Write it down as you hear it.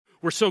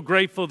We're so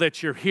grateful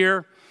that you're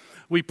here.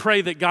 We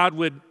pray that God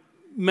would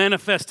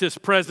manifest His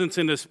presence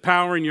and His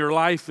power in your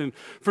life. And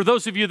for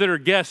those of you that are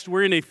guests,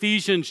 we're in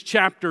Ephesians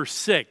chapter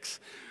 6.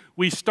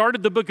 We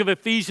started the book of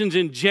Ephesians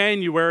in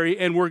January,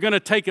 and we're going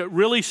to take it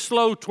really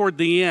slow toward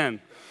the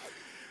end.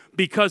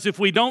 Because if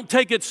we don't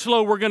take it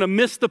slow, we're going to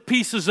miss the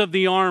pieces of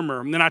the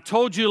armor. And I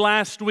told you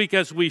last week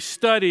as we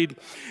studied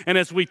and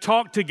as we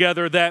talked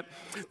together that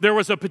there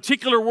was a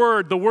particular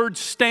word, the word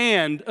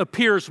stand,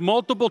 appears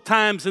multiple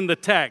times in the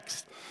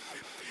text.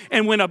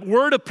 And when a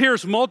word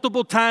appears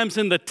multiple times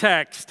in the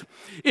text,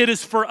 it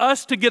is for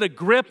us to get a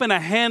grip and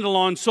a handle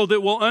on so that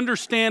we'll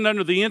understand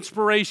under the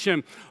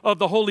inspiration of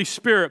the Holy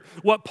Spirit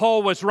what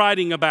Paul was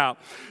writing about.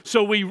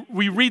 So we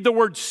read the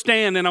word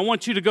stand, and I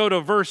want you to go to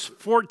verse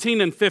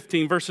 14 and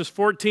 15, verses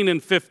 14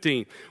 and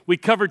 15. We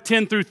covered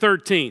 10 through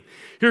 13.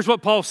 Here's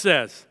what Paul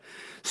says.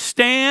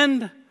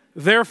 Stand,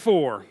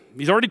 therefore.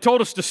 He's already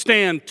told us to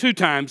stand 2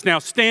 times. Now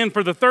stand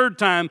for the 3rd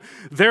time.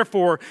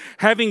 Therefore,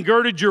 having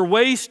girded your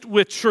waist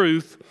with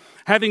truth,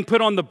 having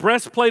put on the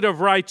breastplate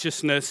of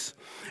righteousness,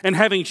 and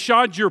having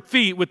shod your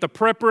feet with the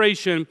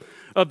preparation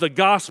of the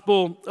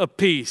gospel of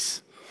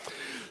peace.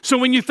 So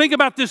when you think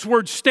about this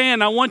word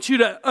stand, I want you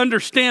to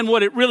understand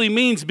what it really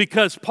means,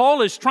 because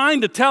Paul is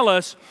trying to tell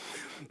us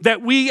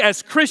that we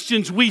as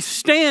Christians, we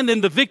stand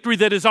in the victory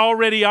that is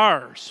already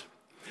ours.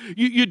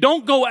 You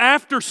don't go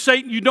after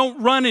Satan. You don't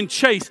run and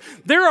chase.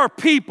 There are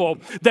people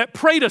that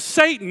pray to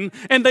Satan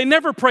and they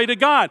never pray to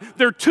God.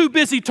 They're too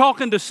busy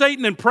talking to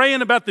Satan and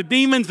praying about the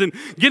demons and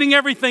getting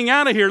everything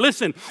out of here.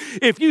 Listen,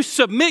 if you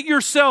submit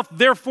yourself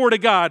therefore to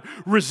God,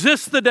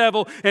 resist the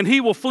devil and he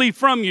will flee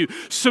from you.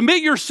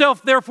 Submit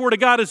yourself therefore to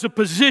God as a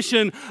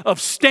position of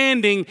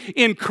standing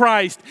in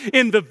Christ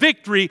in the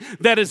victory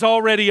that is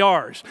already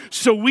ours.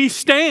 So we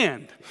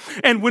stand.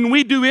 And when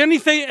we do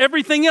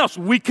everything else,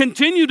 we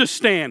continue to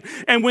stand.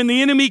 And when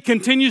the enemy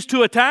continues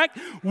to attack,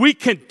 we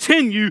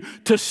continue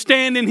to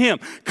stand in Him.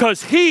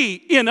 Because He,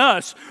 in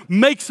us,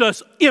 makes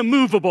us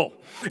immovable.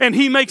 And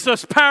He makes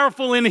us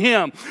powerful in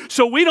Him.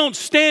 So we don't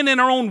stand in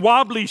our own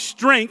wobbly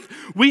strength.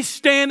 We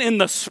stand in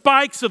the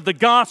spikes of the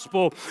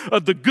gospel,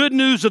 of the good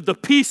news of the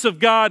peace of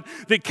God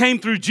that came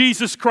through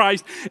Jesus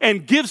Christ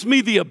and gives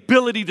me the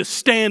ability to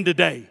stand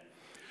today.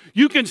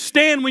 You can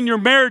stand when your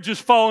marriage is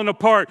falling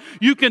apart.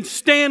 You can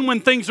stand when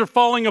things are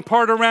falling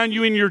apart around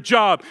you in your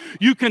job.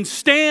 You can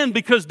stand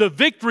because the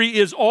victory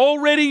is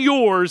already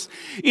yours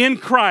in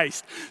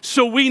Christ.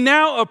 So we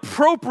now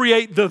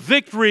appropriate the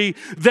victory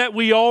that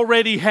we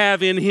already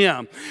have in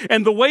Him.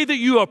 And the way that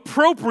you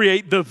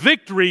appropriate the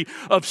victory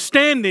of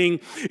standing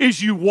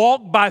is you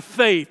walk by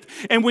faith.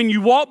 And when you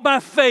walk by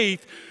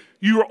faith,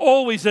 you are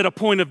always at a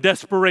point of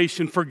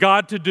desperation for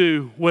God to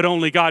do what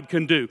only God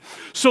can do.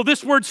 So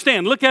this word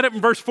stand, look at it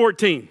in verse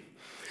 14.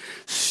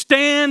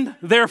 Stand,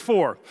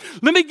 therefore.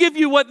 Let me give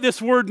you what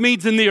this word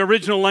means in the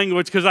original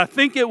language, because I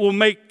think it will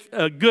make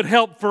a good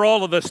help for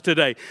all of us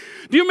today.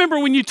 Do you remember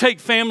when you take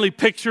family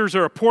pictures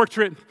or a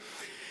portrait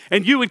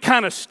and you would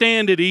kind of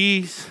stand at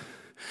ease?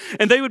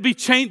 And they would be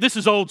this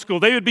is old school.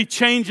 They would be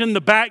changing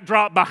the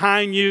backdrop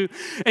behind you,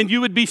 and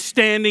you would be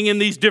standing in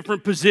these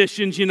different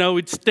positions. You know,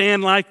 it'd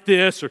stand like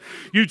this, or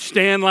you'd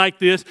stand like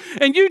this.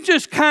 And you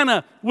just kind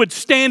of would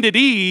stand at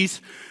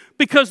ease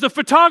because the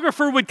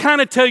photographer would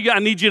kind of tell you, I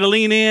need you to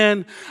lean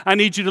in, I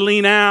need you to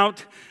lean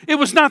out. It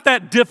was not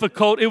that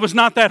difficult. It was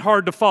not that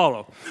hard to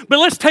follow. But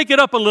let's take it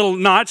up a little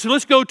notch. So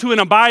let's go to an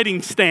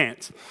abiding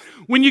stance.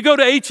 When you go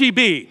to HEB,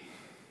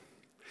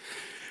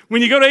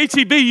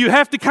 you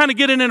have to kind of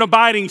get in an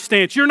abiding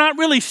stance. You're not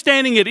really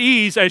standing at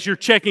ease as you're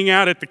checking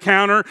out at the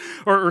counter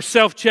or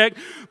self-check,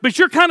 but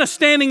you're kind of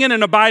standing in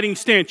an abiding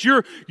stance.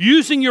 You're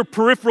using your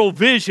peripheral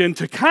vision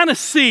to kind of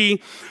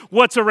see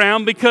what's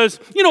around because,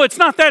 you know, it's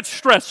not that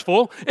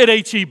stressful at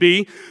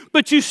HEB,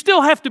 but you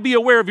still have to be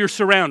aware of your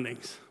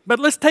surroundings. But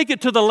let's take it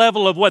to the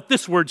level of what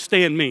this word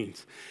stand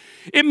means.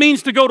 It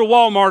means to go to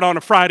Walmart on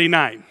a Friday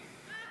night.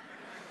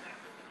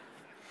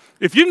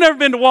 If you've never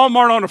been to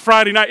Walmart on a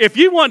Friday night, if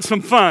you want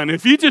some fun,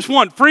 if you just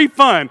want free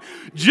fun,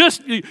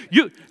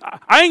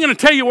 I ain't going to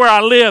tell you where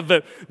I live,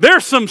 but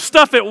there's some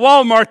stuff at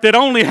Walmart that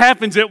only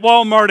happens at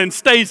Walmart and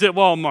stays at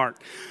Walmart.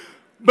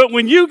 But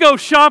when you go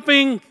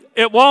shopping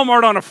at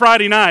Walmart on a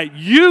Friday night,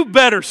 you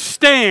better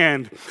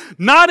stand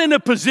not in a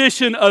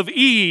position of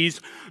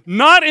ease,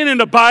 not in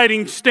an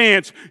abiding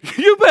stance.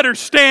 You better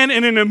stand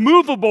in an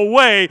immovable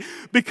way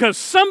because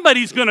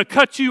somebody's going to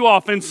cut you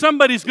off and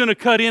somebody's going to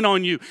cut in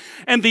on you.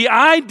 And the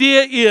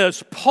idea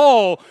is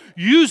Paul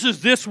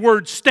uses this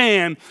word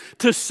stand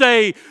to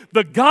say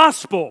the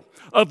gospel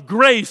of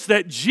grace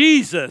that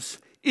Jesus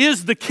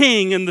is the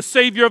King and the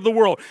Savior of the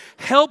world,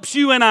 helps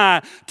you and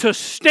I to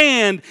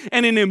stand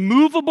in an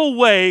immovable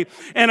way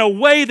and a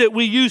way that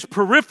we use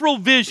peripheral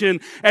vision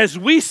as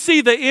we see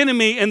the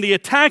enemy and the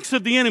attacks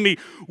of the enemy.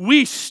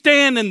 We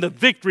stand in the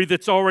victory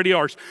that's already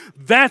ours.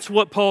 That's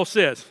what Paul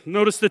says.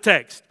 Notice the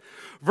text.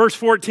 Verse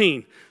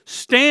 14.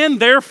 Stand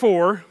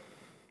therefore,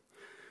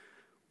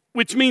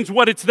 which means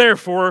what it's there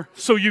for,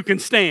 so you can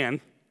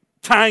stand,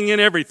 tying in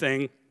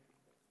everything.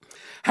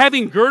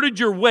 Having girded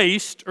your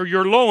waist or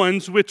your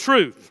loins with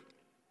truth.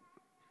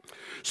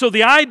 So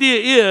the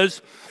idea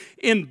is,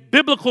 in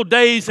biblical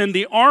days, and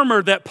the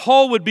armor that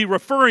Paul would be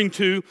referring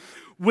to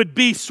would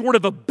be sort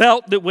of a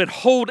belt that would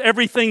hold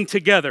everything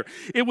together.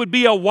 It would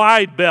be a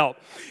wide belt.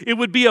 It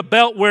would be a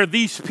belt where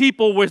these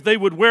people, they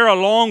would wear a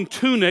long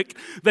tunic.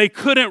 They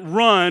couldn't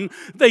run.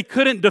 They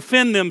couldn't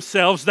defend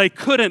themselves. They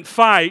couldn't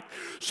fight.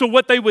 So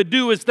what they would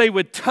do is they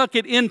would tuck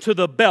it into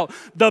the belt.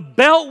 The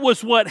belt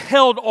was what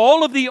held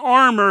all of the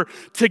armor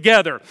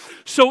together.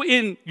 So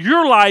in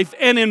your life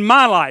and in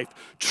my life,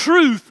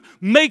 truth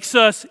makes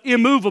us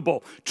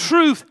immovable.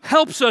 Truth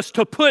helps us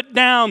to put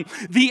down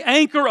the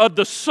anchor of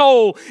the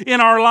soul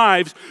in our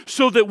lives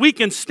so that we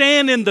can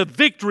stand in the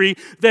victory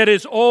that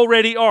is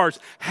already ours.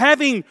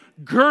 Having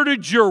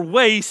girded your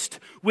waist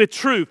with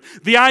truth.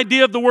 The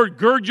idea of the word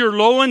gird your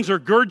loins or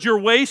gird your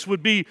waist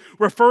would be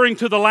referring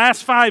to the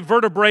last 5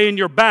 vertebrae in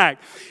your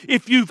back.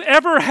 If you've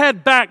ever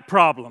had back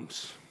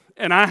problems,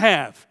 and I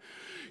have,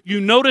 you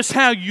notice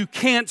how you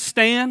can't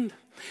stand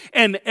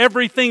and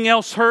everything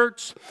else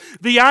hurts?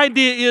 The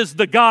idea is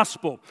the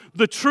gospel.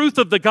 The truth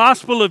of the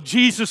gospel of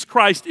Jesus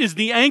Christ is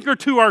the anchor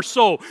to our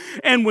soul.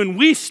 And when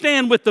we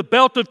stand with the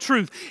belt of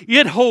truth,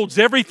 it holds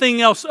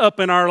everything else up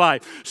in our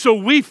life. So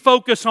we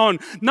focus on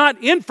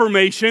not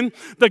information.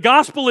 The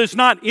gospel is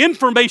not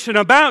information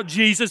about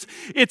Jesus.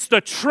 It's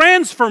the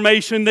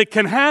transformation that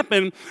can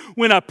happen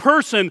when a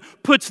person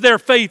puts their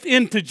faith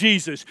into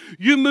Jesus.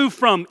 You move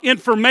from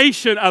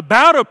information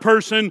about a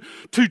person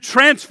to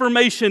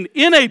transformation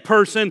in a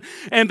person,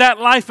 and that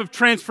life of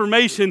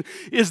transformation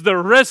is the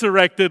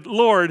resurrected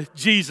Lord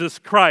Jesus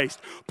Christ.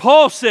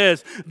 Paul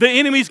says the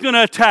enemy's going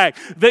to attack.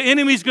 The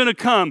enemy's going to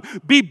come.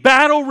 Be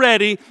battle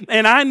ready,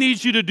 and I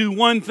need you to do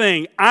one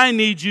thing. I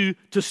need you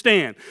to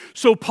stand.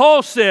 So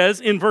Paul says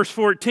in verse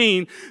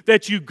 14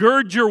 that you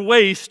gird your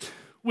waist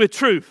with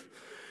truth.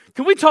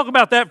 Can we talk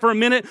about that for a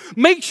minute?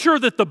 Make sure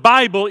that the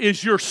Bible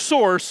is your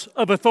source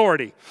of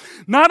authority.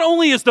 Not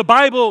only is the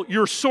Bible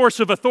your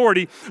source of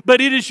authority, but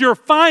it is your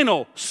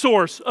final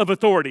source of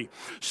authority.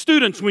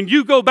 Students, when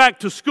you go back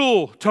to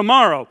school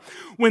tomorrow,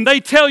 when they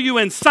tell you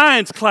in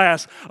science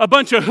class a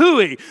bunch of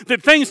hooey,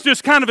 that things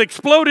just kind of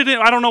exploded in,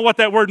 I don't know what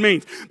that word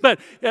means, but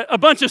a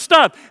bunch of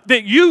stuff,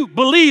 that you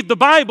believe the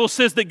Bible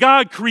says that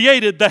God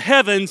created the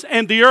heavens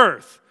and the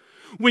earth.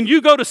 When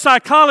you go to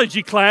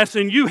psychology class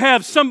and you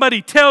have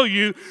somebody tell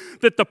you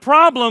that the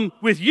problem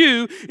with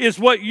you is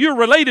what you're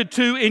related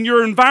to in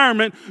your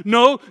environment,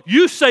 no,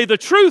 you say the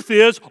truth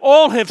is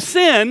all have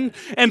sinned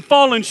and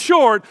fallen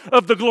short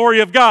of the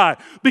glory of God.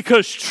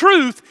 Because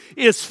truth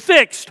is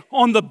fixed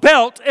on the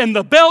belt, and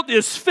the belt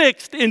is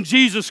fixed in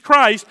Jesus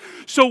Christ.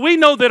 So we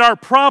know that our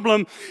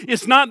problem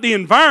is not the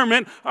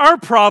environment. Our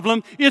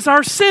problem is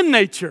our sin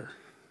nature.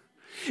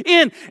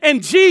 And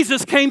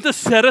Jesus came to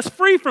set us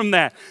free from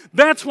that.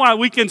 That's why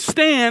we can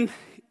stand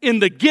in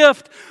the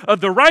gift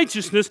of the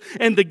righteousness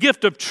and the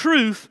gift of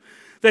truth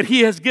that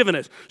He has given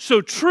us.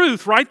 So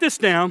truth, write this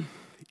down,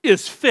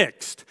 is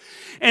fixed.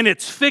 And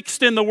it's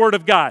fixed in the Word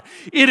of God.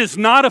 It is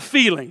not a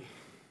feeling.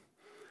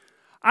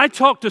 I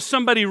talked to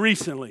somebody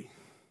recently.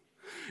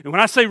 And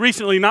when I say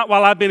recently, not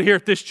while I've been here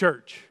at this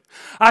church.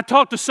 I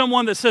talked to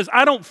someone that says,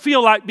 I don't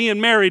feel like being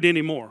married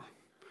anymore.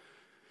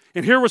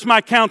 And here was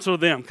my counsel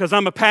to them, because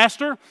I'm a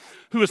pastor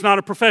who is not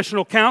a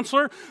professional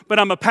counselor, but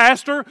I'm a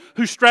pastor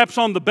who straps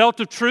on the belt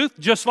of truth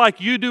just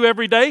like you do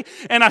every day.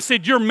 And I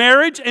said, your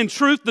marriage and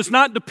truth does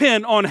not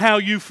depend on how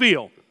you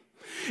feel.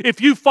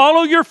 If you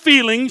follow your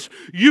feelings,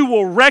 you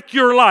will wreck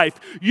your life.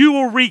 You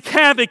will wreak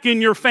havoc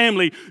in your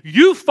family.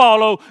 You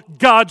follow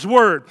God's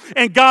word.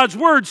 And God's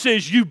word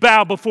says you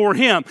bow before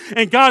Him.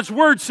 And God's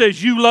word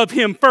says you love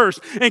Him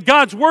first. And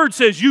God's word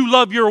says you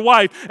love your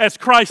wife as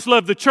Christ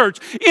loved the church.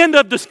 End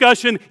of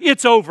discussion.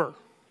 It's over.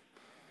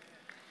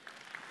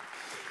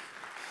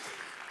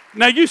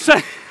 Now you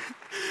say,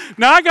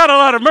 now I got a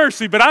lot of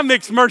mercy, but I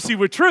mix mercy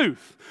with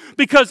truth.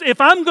 Because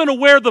if I'm going to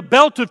wear the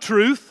belt of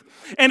truth,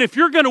 and if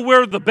you're going to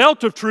wear the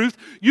belt of truth,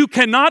 you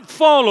cannot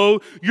follow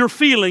your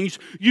feelings.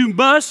 You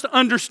must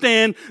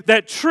understand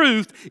that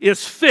truth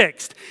is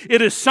fixed.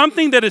 It is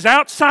something that is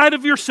outside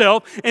of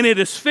yourself, and it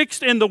is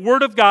fixed in the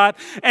Word of God.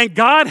 And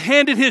God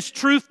handed His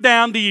truth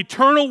down, the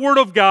eternal Word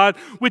of God,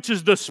 which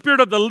is the Spirit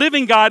of the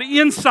living God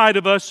inside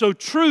of us. So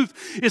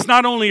truth is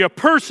not only a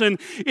person,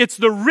 it's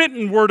the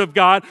written Word of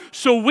God.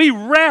 So we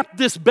wrap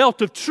this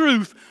belt of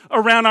truth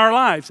around our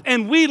lives.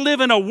 And we live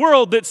in a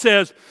world that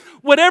says,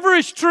 whatever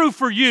is true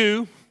for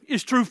you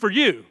is true for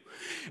you.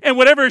 And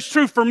whatever is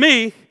true for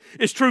me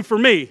is true for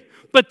me.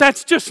 But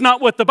that's just not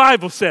what the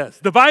Bible says.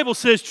 The Bible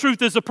says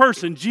truth is a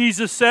person.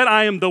 Jesus said,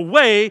 I am the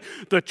way,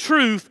 the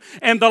truth,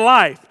 and the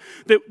life.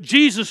 That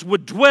Jesus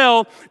would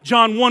dwell,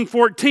 John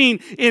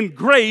 1:14, in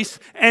grace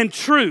and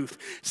truth.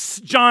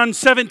 John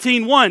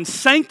 17:1,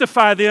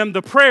 sanctify them,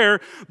 the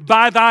prayer,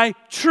 by thy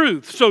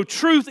truth. So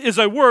truth is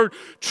a word.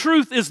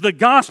 Truth is the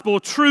gospel.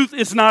 Truth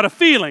is not a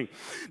feeling.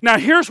 Now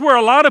here's where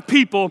a lot of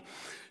people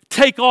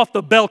take off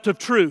the belt of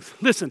truth.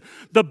 Listen,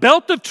 the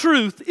belt of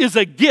truth is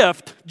a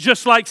gift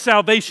just like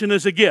salvation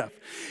is a gift.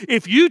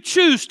 If you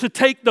choose to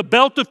take the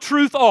belt of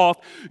truth off,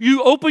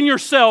 you open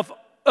yourself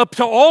up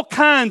to all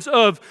kinds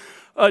of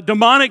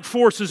demonic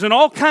forces and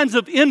all kinds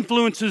of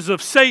influences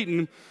of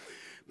Satan,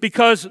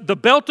 because the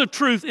belt of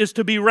truth is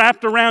to be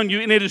wrapped around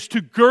you and it is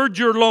to gird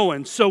your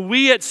loins. So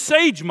we at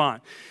Sagemont,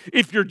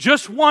 if you're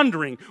just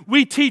wondering,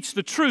 we teach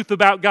the truth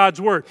about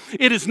God's Word.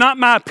 It is not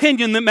my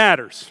opinion that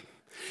matters.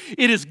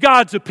 It is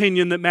God's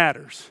opinion that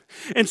matters.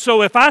 And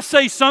so if I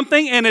say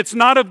something and it's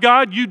not of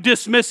God, you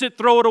dismiss it,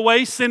 throw it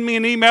away, send me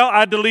an email,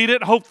 I delete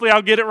it. Hopefully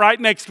I'll get it right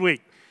next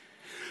week.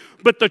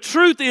 But the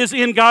truth is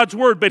in God's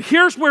Word. But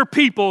here's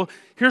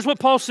what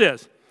Paul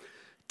says.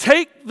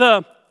 Take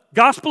the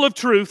gospel of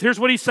truth. Here's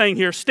what he's saying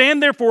here.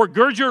 Stand therefore,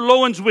 gird your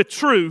loins with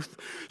truth.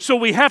 So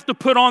we have to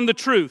put on the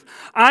truth.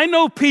 I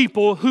know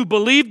people who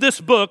believe this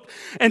book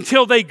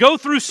until they go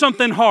through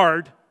something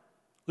hard.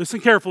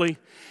 Listen carefully.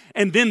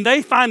 And then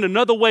they find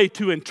another way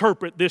to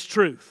interpret this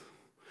truth.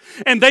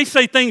 And they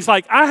say things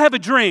like, I have a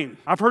dream.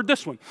 I've heard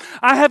this one.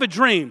 I have a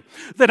dream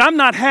that I'm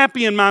not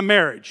happy in my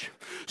marriage.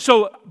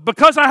 So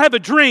because I have a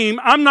dream,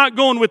 I'm not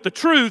going with the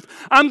truth,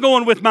 I'm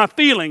going with my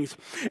feelings.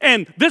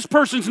 And this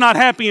person's not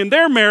happy in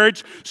their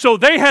marriage, so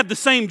they had the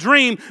same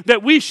dream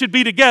that we should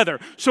be together.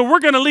 So we're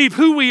going to leave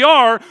who we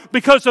are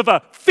because of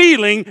a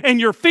feeling, and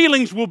your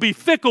feelings will be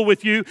fickle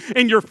with you,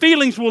 and your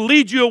feelings will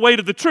lead you away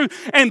to the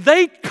truth. And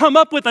they come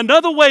up with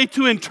another way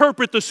to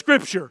interpret the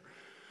Scripture.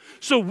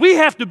 So we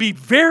have to be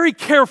very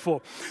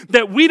careful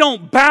that we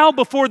don't bow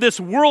before this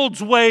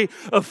world's way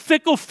of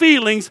fickle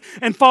feelings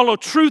and follow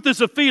truth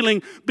as a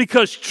feeling,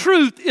 because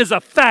truth is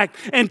a fact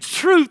and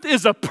truth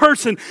is a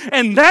person,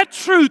 and that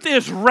truth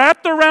is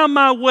wrapped around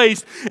my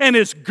waist and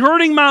is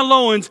girding my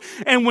loins.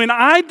 And when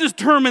I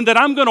determine that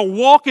I'm going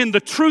to walk in the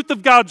truth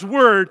of God's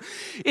Word,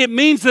 it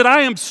means that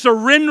I am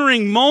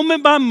surrendering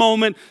moment by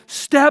moment,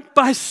 step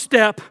by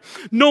step,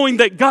 knowing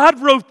that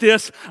God wrote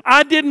this,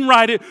 I didn't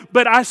write it,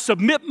 but I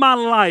submit my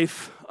life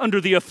under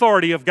the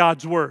authority of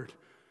God's Word.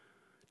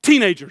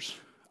 Teenagers,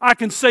 I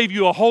can save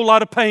you a whole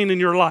lot of pain in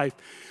your life.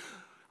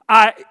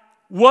 I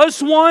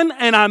was one,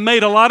 and I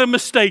made a lot of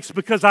mistakes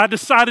because I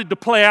decided to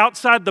play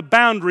outside the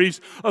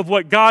boundaries of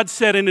what God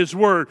said in His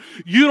Word.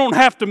 You don't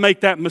have to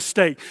make that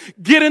mistake.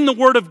 Get in the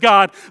Word of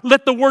God.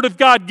 Let the Word of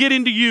God get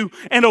into you,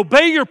 and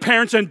obey your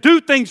parents and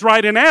do things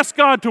right and ask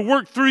God to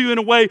work through you in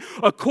a way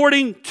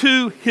according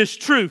to His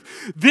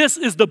truth. This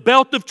is the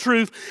belt of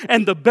truth,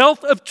 and the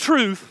belt of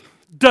truth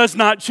does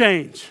not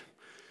change.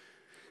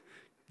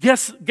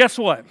 Guess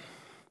what?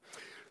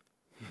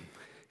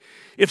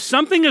 If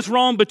something is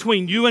wrong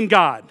between you and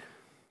God,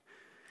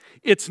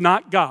 it's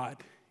not God,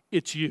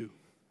 it's you.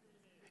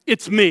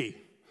 It's me.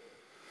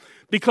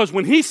 Because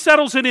when He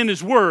settles it in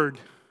His Word,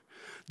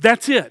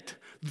 that's it.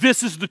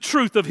 This is the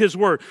truth of His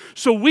Word.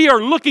 So we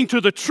are looking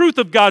to the truth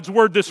of God's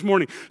Word this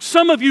morning.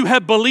 Some of you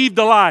have believed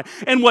a lie.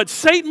 And what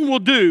Satan will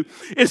do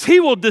is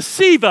he will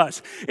deceive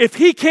us. If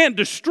he can't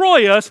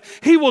destroy us,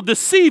 he will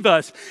deceive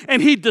us.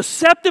 And he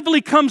deceptively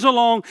comes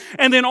along,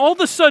 and then all of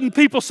a sudden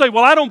people say,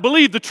 well, I don't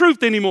believe the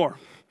truth anymore.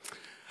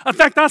 In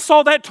fact, I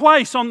saw that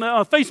twice on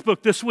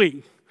Facebook this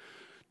week.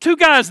 Two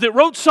guys that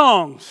wrote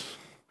songs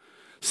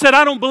said,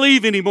 I don't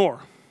believe anymore.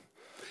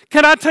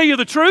 Can I tell you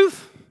the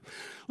truth?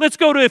 Let's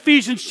go to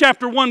Ephesians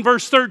chapter 1,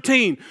 verse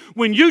 13.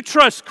 When you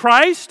trust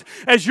Christ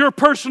as your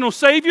personal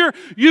Savior,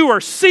 you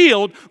are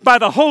sealed by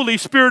the Holy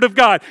Spirit of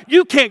God.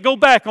 You can't go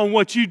back on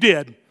what you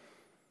did.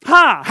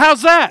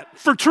 How's that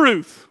for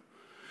truth?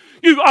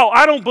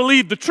 I don't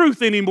believe the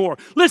truth anymore.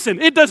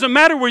 Listen, it doesn't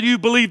matter whether you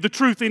believe the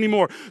truth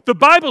anymore. The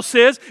Bible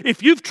says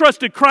if you've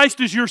trusted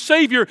Christ as your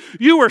Savior,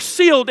 you are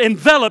sealed,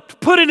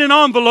 enveloped, put in an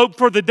envelope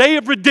for the day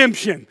of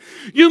redemption.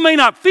 You may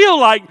not feel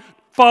like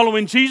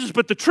following Jesus,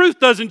 but the truth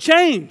doesn't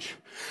change.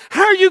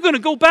 How are you going to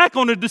go back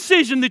on a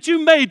decision that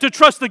you made to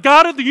trust the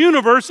God of the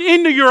universe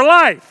into your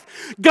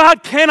life?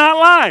 God cannot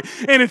lie.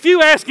 And if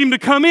you ask Him to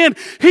come in,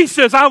 He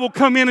says, I will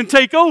come in and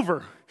take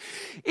over.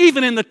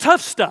 Even in the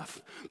tough stuff.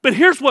 But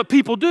here's what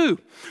people do.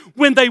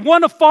 When they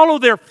want to follow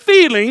their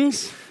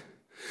feelings,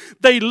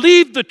 they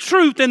leave the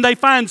truth and they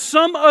find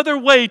some other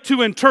way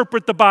to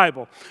interpret the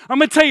Bible. I'm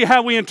going to tell you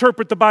how we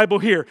interpret the Bible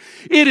here.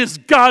 It is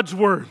God's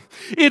Word.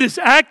 It is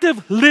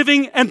active,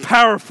 living, and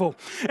powerful.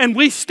 And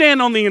we stand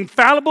on the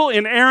infallible,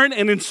 inerrant,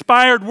 and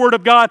inspired Word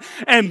of God,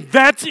 and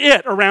that's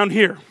it around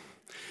here.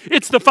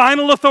 It's the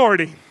final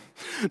authority.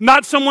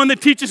 Not someone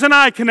that teaches an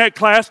iConnect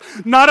class,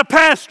 not a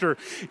pastor.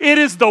 It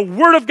is the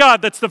Word of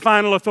God that's the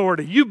final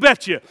authority. You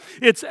betcha.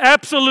 It's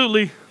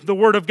absolutely the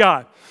Word of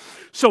God.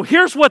 So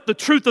here's what the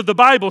truth of the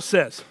Bible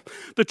says.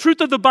 The truth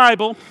of the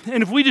Bible,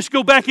 and if we just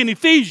go back in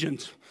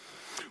Ephesians,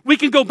 we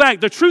can go back.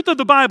 The truth of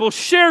the Bible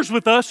shares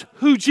with us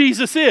who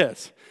Jesus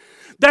is.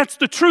 That's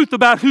the truth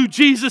about who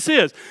Jesus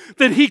is.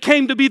 That He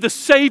came to be the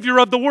Savior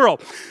of the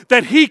world.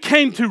 That He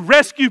came to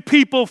rescue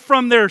people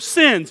from their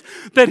sins.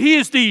 That He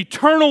is the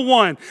eternal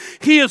one.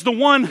 He is the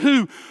one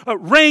who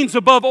reigns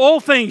above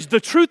all things. The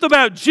truth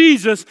about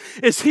Jesus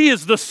is He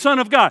is the Son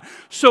of God.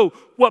 So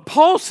what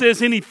Paul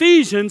says in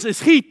Ephesians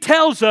is he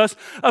tells us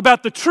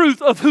about the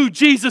truth of who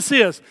Jesus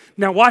is.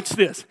 Now watch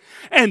this.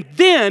 And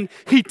then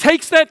he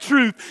takes that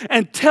truth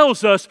and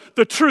tells us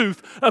the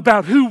truth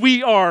about who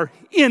we are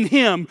in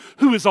Him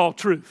who is all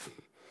truth.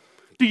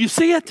 Do you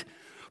see it?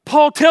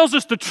 Paul tells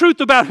us the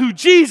truth about who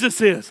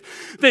Jesus is,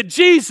 that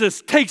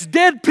Jesus takes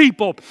dead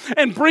people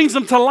and brings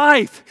them to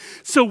life.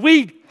 So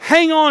we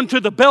hang on to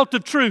the belt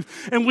of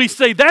truth and we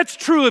say, that's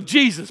true of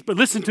Jesus. But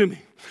listen to me.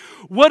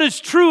 What is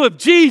true of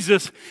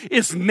Jesus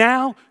is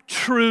now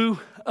true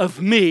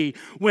of me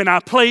when I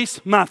place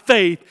my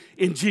faith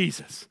in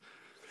Jesus.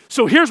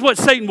 So here's what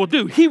Satan will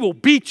do. He will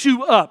beat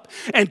you up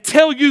and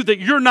tell you that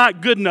you're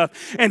not good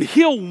enough. And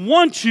he'll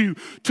want you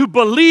to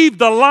believe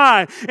the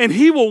lie. And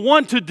he will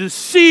want to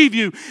deceive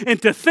you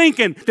into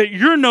thinking that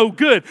you're no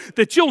good,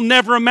 that you'll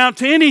never amount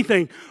to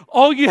anything.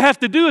 All you have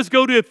to do is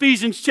go to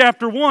Ephesians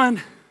chapter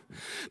 1.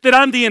 That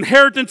I'm the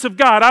inheritance of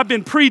God. I've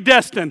been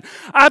predestined.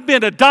 I've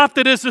been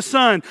adopted as a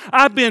son.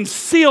 I've been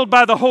sealed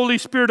by the Holy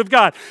Spirit of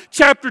God.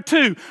 Chapter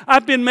 2,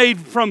 I've been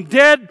made from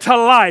dead to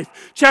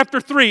life.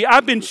 Chapter 3,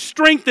 I've been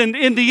strengthened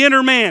in the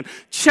inner man.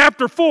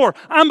 Chapter 4,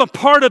 I'm a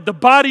part of the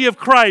body of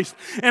Christ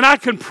and I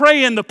can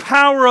pray in the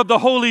power of the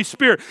Holy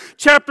Spirit.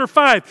 Chapter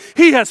 5,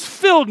 He has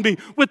filled me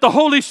with the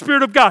Holy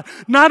Spirit of God,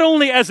 not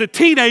only as a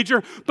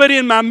teenager, but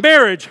in my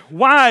marriage.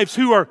 Wives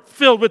who are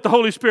filled with the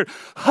Holy Spirit.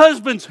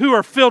 Husbands who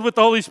are filled with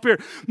the Holy Spirit.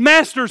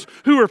 Masters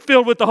who are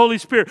filled with the Holy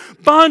Spirit.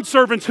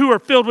 Bondservants who are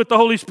filled with the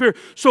Holy Spirit.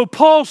 So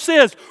Paul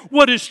says,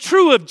 what is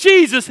true of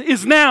Jesus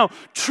is now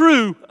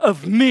true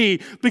of me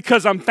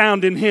because I'm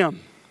found in Him.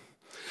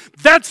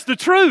 That's the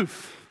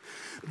truth.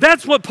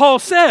 That's what Paul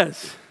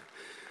says.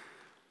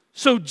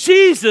 So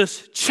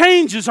Jesus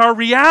changes our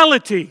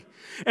reality.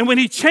 And when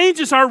He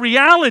changes our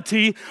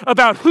reality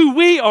about who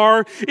we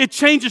are, it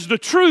changes the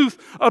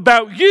truth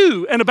about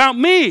you and about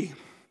me.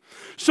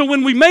 So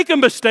when we make a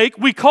mistake,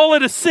 we call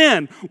it a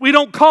sin. We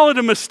don't call it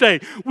a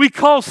mistake. We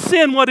call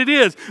sin what it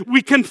is.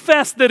 We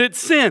confess that it's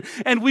sin,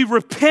 and we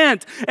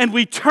repent, and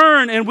we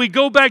turn, and we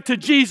go back to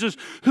Jesus,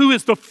 who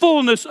is the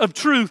fullness of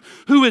truth,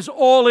 who is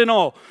all in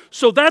all.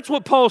 So that's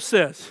what Paul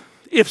says.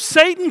 If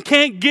Satan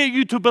can't get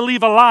you to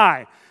believe a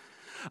lie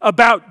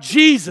about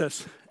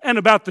Jesus and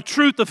about the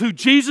truth of who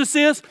Jesus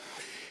is,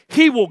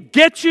 he will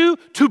get you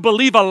to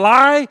believe a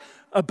lie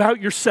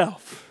about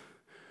yourself.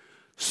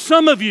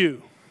 Some of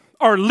you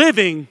are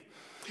living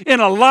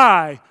in a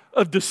lie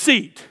of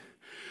deceit.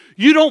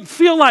 You don't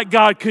feel like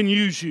God can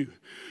use you.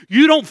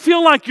 You don't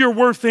feel like you're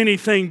worth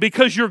anything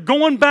because you're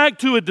going back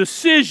to a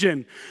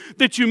decision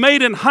that you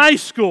made in high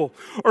school,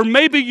 or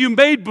maybe you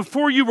made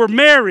before you were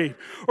married,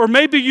 or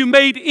maybe you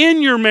made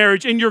in your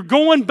marriage, and you're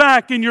going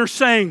back and you're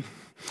saying,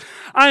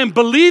 I am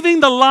believing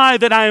the lie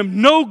that I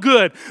am no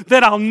good,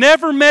 that I'll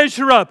never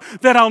measure up,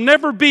 that I'll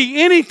never be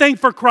anything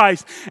for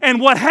Christ. And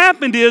what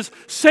happened is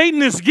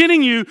Satan is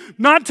getting you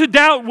not to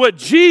doubt what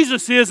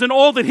Jesus is and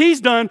all that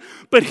He's done,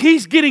 but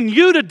he's getting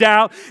you to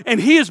doubt,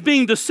 and he is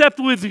being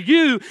deceptive with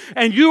you,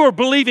 and you are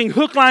believing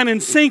hook, line,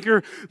 and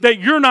sinker that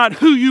you're not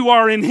who you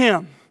are in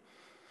Him.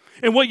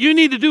 And what you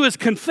need to do is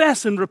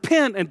confess and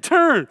repent and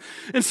turn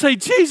and say,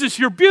 Jesus,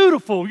 you're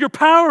beautiful, you're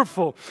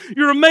powerful,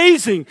 you're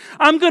amazing.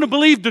 I'm going to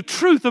believe the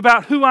truth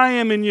about who I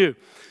am in you.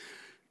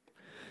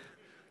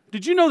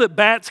 Did you know that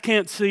bats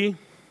can't see?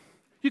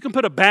 You can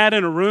put a bat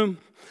in a room.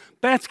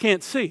 Bats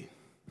can't see.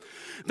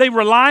 They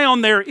rely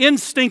on their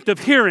instinct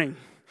of hearing.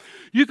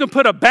 You can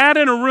put a bat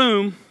in a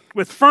room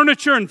with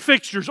furniture and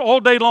fixtures all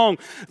day long.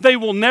 They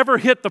will never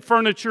hit the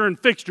furniture and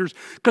fixtures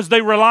because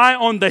they rely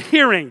on the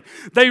hearing.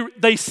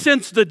 They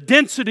sense the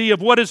density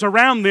of what is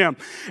around them.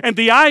 And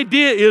the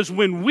idea is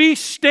when we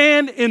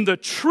stand in the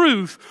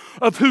truth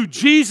of who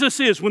Jesus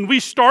is, when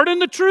we start in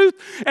the truth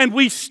and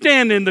we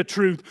stand in the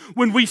truth,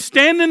 when we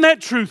stand in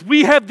that truth,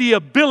 we have the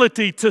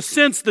ability to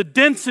sense the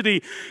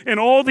density and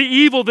all the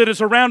evil that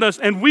is around us,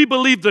 and we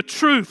believe the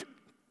truth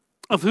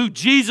of who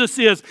Jesus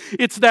is.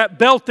 It's that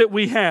belt that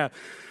we have.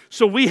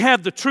 So we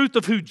have the truth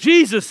of who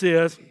Jesus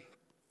is,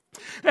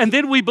 and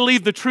then we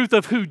believe the truth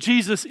of who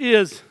Jesus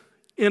is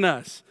in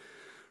us.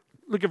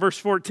 Look at verse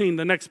 14,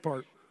 the next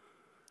part.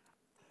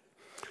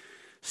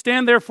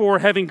 Stand therefore,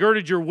 having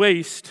girded your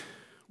waist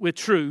with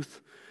truth,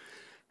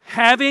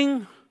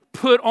 having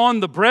put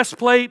on the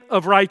breastplate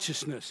of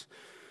righteousness.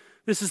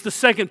 This is the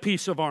second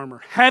piece of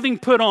armor. Having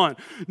put on.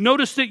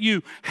 Notice that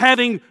you,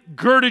 having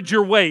girded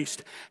your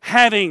waist,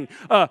 having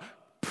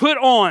put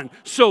on.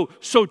 So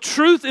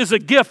truth is a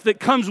gift that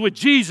comes with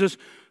Jesus,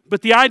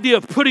 but the idea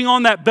of putting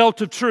on that belt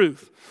of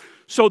truth.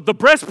 So the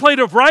breastplate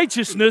of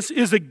righteousness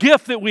is a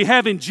gift that we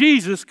have in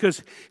Jesus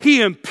because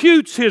He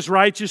imputes His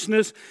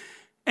righteousness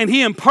and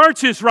He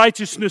imparts His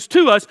righteousness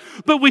to us,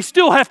 but we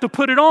still have to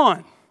put it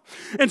on.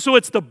 And so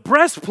it's the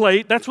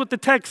breastplate, that's what the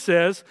text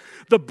says,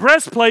 the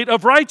breastplate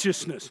of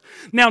righteousness.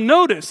 Now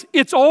notice,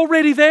 it's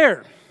already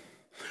there,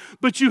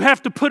 but you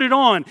have to put it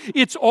on.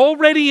 It's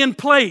already in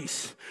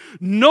place.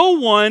 No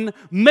one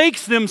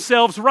makes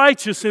themselves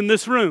righteous in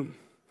this room.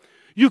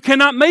 You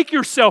cannot make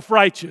yourself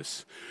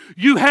righteous.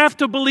 You have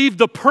to believe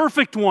the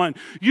perfect one.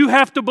 You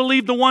have to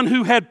believe the one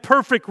who had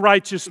perfect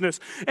righteousness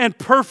and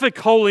perfect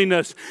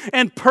holiness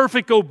and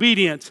perfect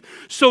obedience.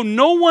 So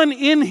no one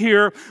in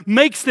here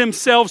makes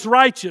themselves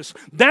righteous.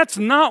 That's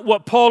not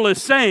what Paul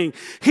is saying.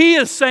 He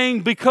is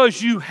saying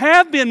because you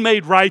have been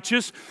made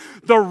righteous,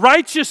 the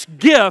righteous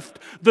gift,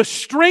 The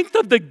strength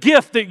of the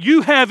gift that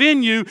you have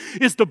in you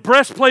is the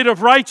breastplate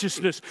of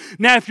righteousness.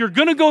 Now, if you're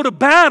going to go to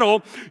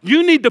battle,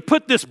 you need to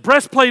put this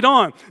breastplate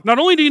on. Not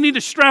only do you need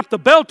to strap the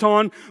belt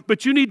on,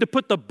 but you need to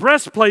put the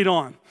breastplate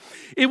on.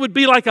 It would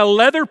be like a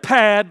leather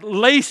pad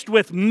laced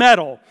with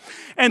metal.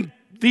 And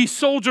these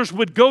soldiers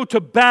would go to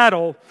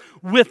battle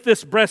with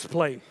this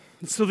breastplate.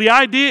 So the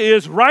idea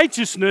is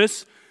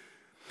righteousness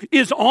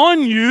is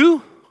on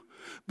you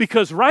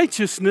because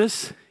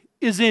righteousness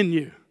is in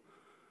you.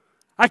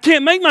 I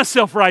can't make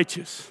myself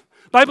righteous.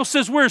 The Bible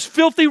says we're as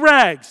filthy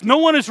rags. No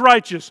one is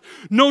righteous.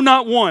 No,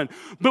 not one.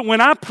 But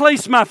when I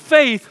place my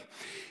faith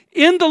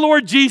in the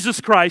Lord Jesus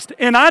Christ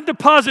and I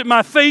deposit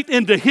my faith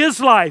into His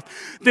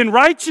life, then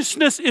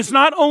righteousness is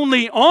not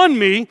only on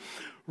me,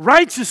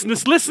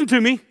 righteousness, listen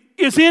to me,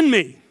 is in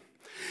me.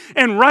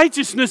 And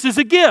righteousness is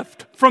a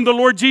gift from the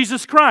Lord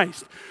Jesus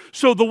Christ.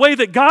 So the way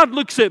that God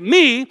looks at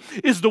me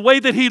is the way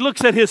that He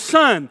looks at His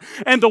Son.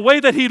 And the way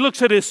that He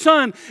looks at His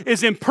Son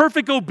is in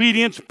perfect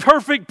obedience,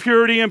 perfect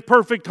purity, and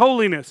perfect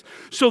holiness.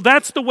 So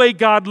that's the way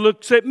God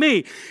looks at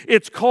me.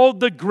 It's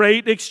called the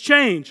great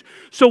exchange.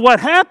 So what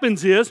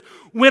happens is,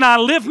 when I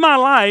live my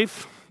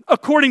life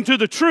according to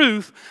the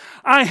truth,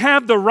 I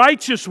have the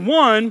righteous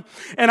one,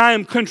 and I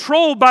am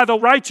controlled by the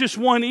righteous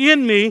one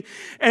in me.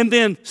 And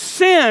then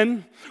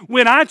sin,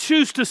 when I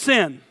choose to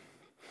sin,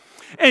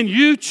 and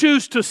you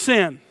choose to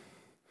sin,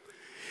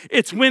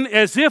 it's when,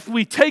 as if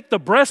we take the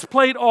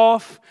breastplate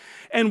off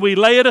and we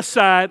lay it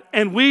aside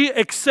and we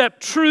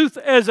accept truth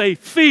as a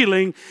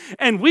feeling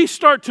and we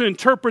start to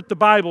interpret the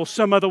Bible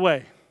some other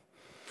way.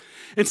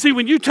 And see,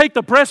 when you take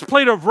the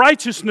breastplate of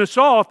righteousness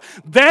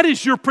off, that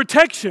is your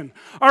protection.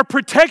 Our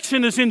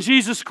protection is in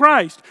Jesus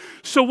Christ.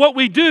 So what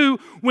we do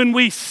when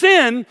we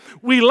sin,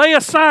 we lay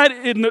aside,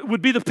 it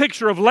would be the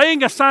picture of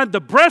laying aside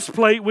the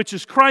breastplate, which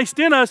is Christ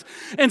in us,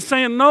 and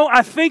saying, no,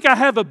 I think I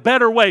have a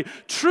better way.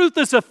 Truth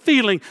is a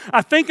feeling.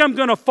 I think I'm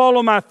going to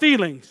follow my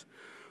feelings.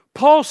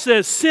 Paul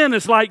says sin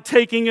is like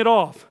taking it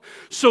off.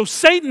 So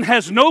Satan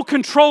has no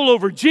control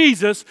over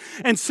Jesus,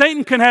 and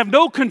Satan can have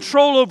no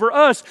control over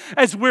us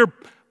as we're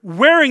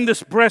wearing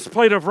this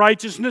breastplate of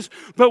righteousness,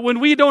 but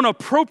when we don't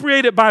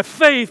appropriate it by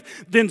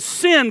faith, then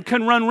sin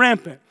can run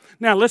rampant.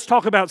 Now, let's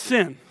talk about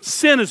sin.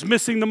 Sin is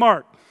missing the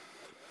mark.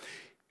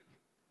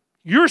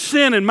 Your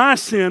sin and my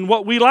sin,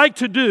 what we like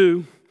to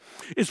do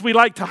is we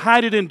like to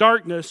hide it in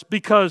darkness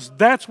because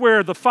that's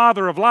where the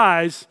father of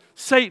lies,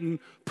 Satan,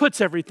 puts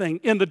everything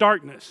in the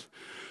darkness.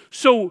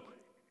 So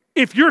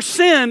if your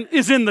sin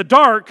is in the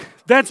dark,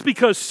 that's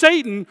because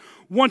Satan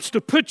wants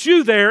to put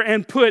you there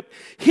and put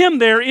him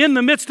there in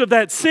the midst of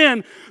that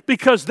sin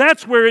because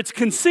that's where it's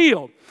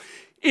concealed.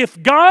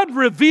 If God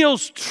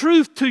reveals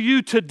truth to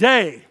you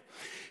today,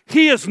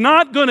 He is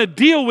not going to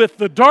deal with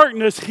the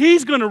darkness.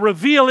 He's going to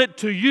reveal it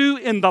to you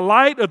in the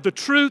light of the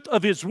truth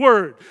of His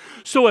Word.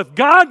 So if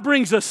God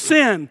brings a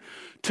sin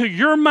to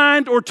your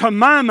mind or to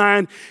my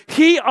mind,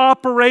 He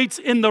operates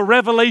in the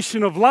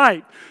revelation of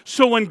light.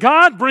 So when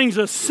God brings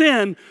a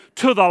sin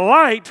to the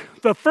light,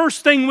 the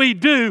first thing we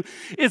do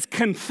is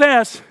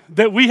confess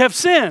that we have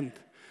sinned.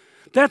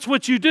 That's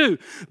what you do.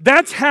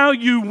 That's how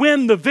you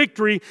win the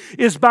victory,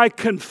 is by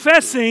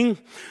confessing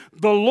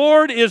the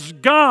Lord is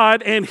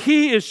God and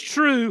He is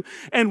true,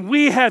 and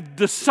we have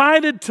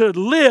decided to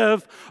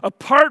live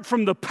apart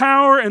from the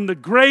power and the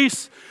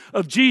grace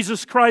of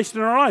Jesus Christ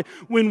in our life.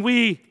 When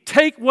we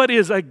take what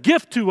is a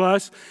gift to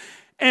us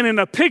and in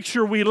a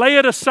picture we lay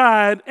it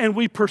aside and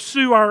we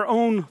pursue our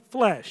own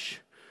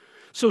flesh.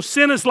 So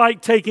sin is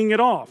like taking it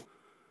off.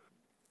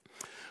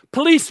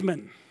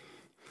 Policemen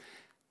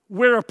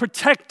wear a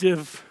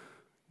protective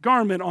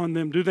garment on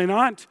them, do they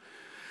not?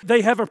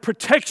 They have a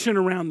protection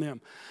around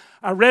them.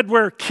 I read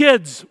where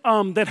kids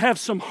that have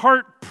some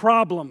heart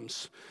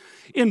problems,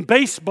 in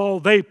baseball,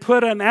 they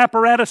put an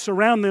apparatus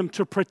around them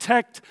to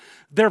protect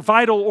their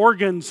vital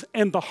organs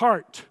and the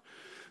heart.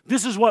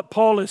 This is what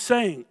Paul is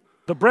saying.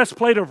 The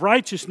breastplate of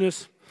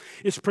righteousness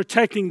is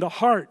protecting the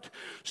heart.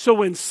 So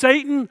when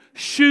Satan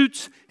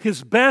shoots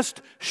his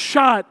best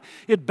shot,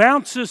 it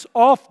bounces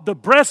off the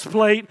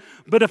breastplate.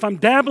 But if I'm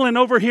dabbling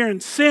over here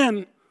in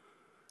sin,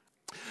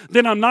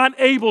 then I'm not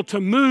able to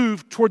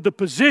move toward the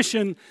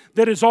position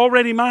that is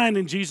already mine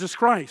in Jesus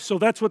Christ. So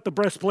that's what the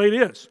breastplate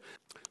is.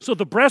 So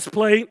the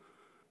breastplate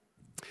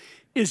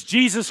is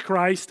Jesus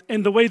Christ,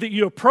 and the way that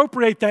you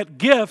appropriate that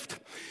gift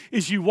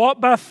is you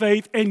walk by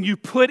faith and you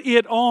put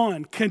it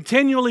on,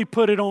 continually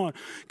put it on,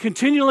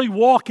 continually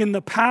walk in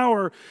the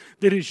power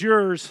that is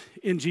yours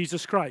in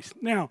Jesus Christ.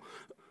 Now,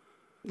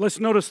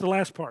 let's notice the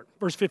last part,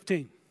 verse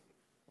 15.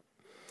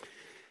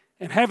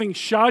 And having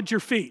shod your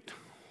feet,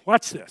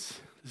 watch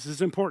this, this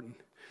is important.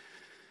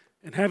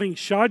 And having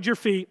shod your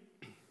feet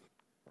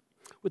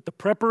with the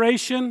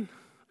preparation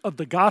of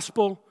the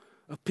gospel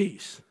of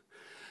peace.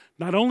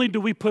 Not only do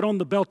we put on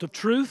the belt of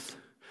truth,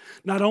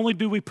 not only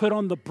do we put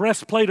on the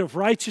breastplate of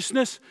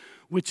righteousness,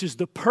 which is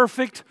the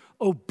perfect,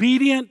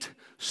 obedient,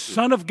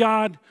 Son of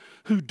God,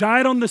 who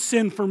died on the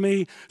sin for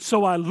me.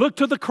 So I look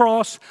to the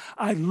cross,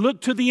 I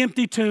look to the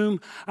empty tomb,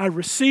 I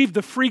receive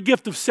the free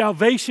gift of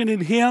salvation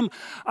in him.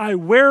 I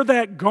wear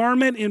that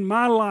garment in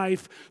my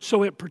life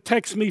so it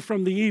protects me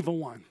from the evil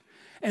one.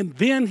 And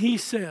then he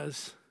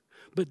says,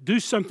 but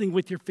do something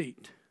with your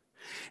feet.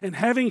 And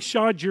having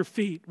shod your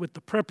feet with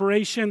the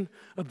preparation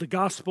of the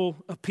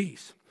gospel of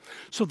peace.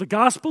 So the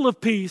gospel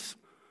of peace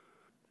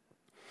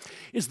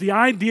is the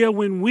idea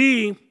when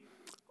we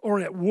are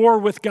at war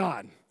with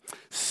God.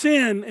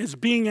 Sin is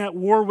being at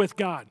war with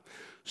God.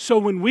 So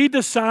when we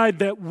decide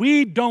that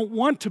we don't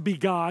want to be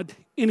God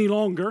any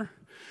longer,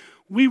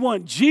 we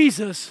want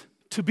Jesus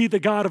to be the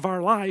God of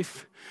our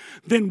life,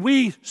 then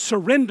we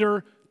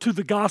surrender to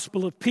the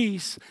gospel of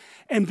peace.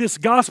 And this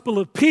gospel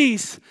of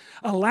peace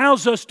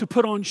allows us to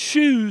put on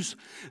shoes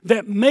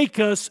that make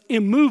us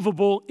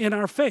immovable in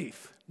our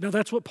faith. Now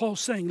that's what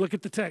Paul's saying. Look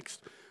at the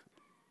text.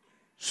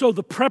 So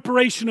the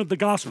preparation of the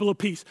gospel of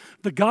peace,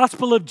 the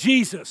gospel of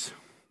Jesus,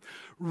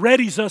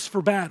 readies us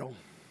for battle.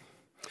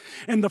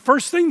 And the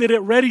first thing that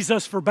it readies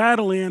us for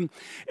battle in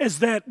is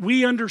that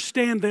we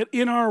understand that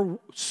in our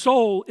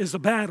soul is a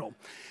battle.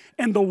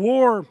 And the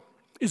war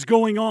is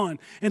going on.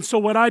 And so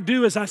what I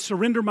do is I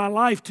surrender my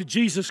life to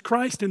Jesus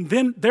Christ, and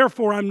then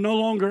therefore I'm no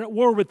longer at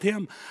war with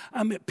him.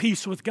 I'm at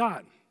peace with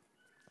God.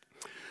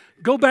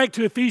 Go back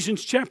to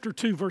Ephesians chapter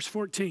 2, verse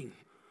 14.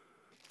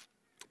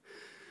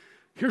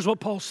 Here's what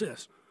Paul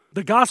says.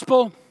 The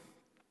gospel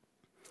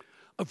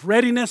of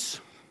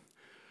readiness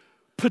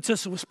puts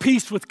us with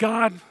peace with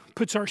God,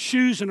 puts our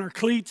shoes and our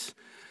cleats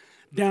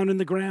down in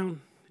the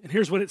ground. And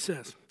here's what it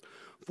says.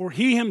 For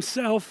he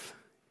himself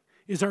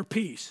is our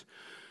peace,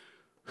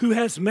 who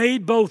has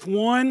made both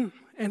one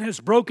and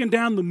has broken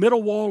down the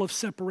middle wall of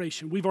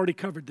separation. We've already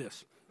covered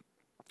this.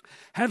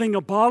 Having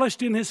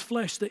abolished in his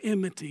flesh the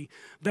enmity,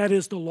 that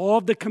is the law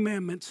of the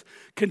commandments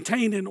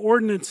contained in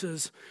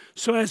ordinances,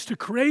 so as to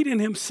create in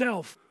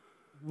himself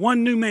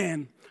one new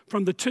man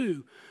from the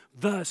two,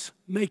 thus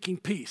making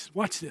peace.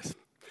 Watch this.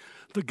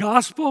 The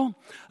gospel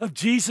of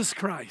Jesus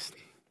Christ.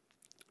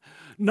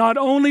 Not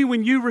only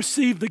when you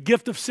receive the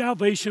gift of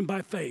salvation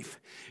by faith,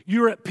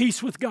 you're at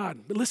peace with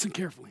God. But listen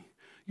carefully.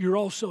 You're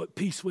also at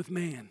peace with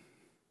man.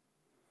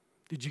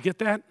 Did you get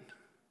that?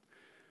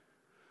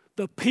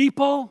 The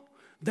people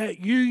that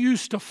you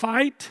used to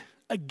fight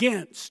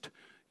against,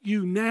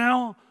 you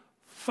now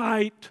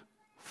fight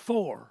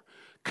for.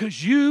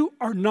 Because you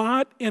are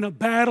not in a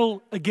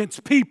battle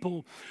against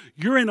people.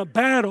 You're in a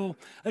battle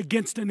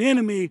against an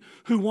enemy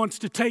who wants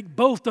to take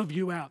both of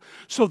you out.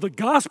 So the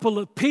gospel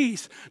of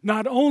peace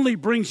not only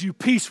brings you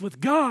peace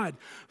with God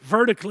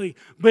vertically,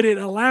 but it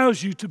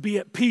allows you to be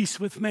at peace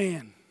with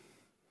man.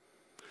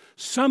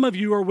 Some of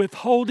you are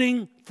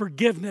withholding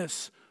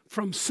forgiveness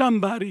from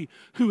somebody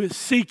who is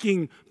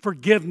seeking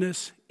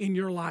forgiveness in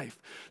your life.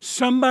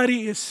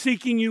 Somebody is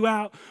seeking you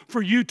out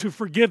for you to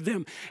forgive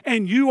them,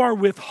 and you are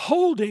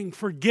withholding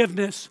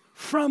forgiveness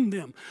from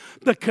them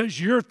because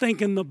you're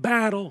thinking the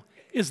battle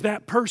is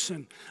that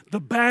person.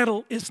 The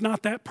battle is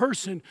not that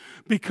person,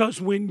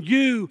 because when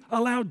you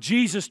allowed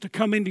Jesus to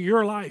come into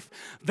your life,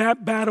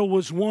 that battle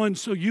was won,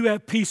 so you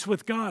have peace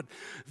with God.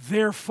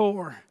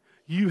 Therefore,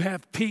 you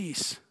have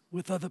peace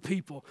with other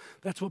people.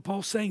 That's what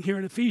Paul's saying here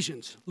in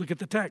Ephesians. Look at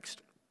the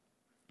text.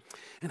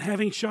 And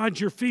having shod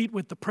your feet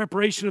with the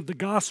preparation of the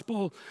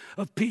gospel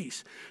of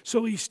peace.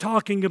 So he's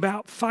talking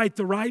about fight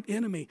the right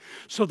enemy.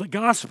 So the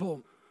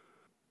gospel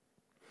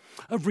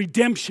of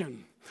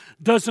redemption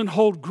doesn't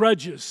hold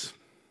grudges.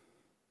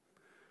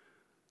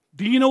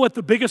 Do you know what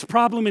the biggest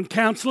problem in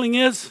counseling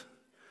is?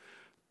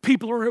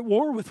 People are at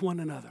war with one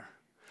another.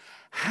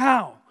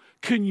 How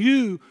can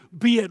you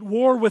be at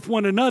war with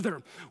one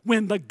another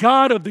when the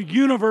God of the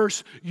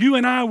universe, you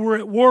and I were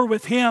at war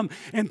with him,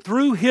 and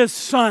through his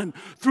Son,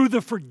 through the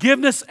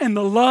forgiveness and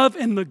the love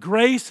and the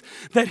grace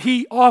that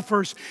he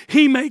offers,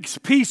 he makes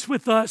peace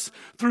with us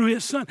through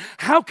his Son?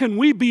 How can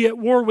we be at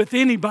war with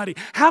anybody?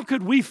 How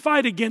could we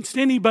fight against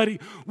anybody?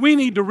 We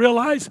need to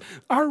realize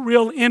our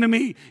real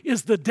enemy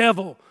is the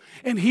devil.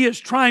 And he is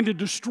trying to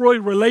destroy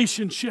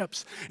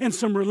relationships, and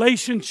some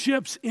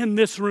relationships in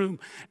this room.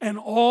 And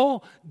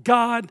all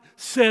God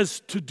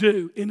says to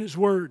do in his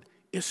word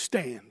is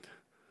stand.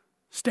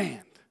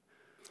 Stand.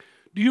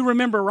 Do you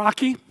remember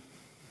Rocky?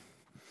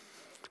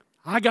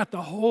 I got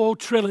the whole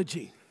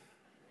trilogy.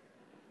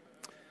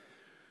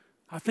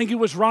 I think it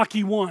was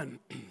Rocky 1.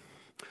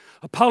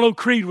 Apollo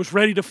Creed was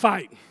ready to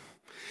fight.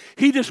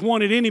 He just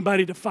wanted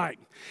anybody to fight.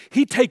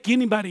 He'd take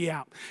anybody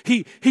out.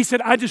 He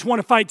said, I just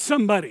want to fight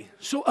somebody.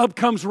 So up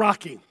comes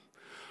Rocky.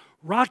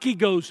 Rocky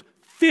goes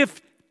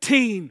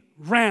 15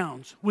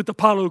 rounds with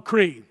Apollo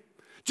Creed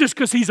just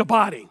because he's a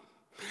body.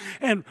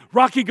 And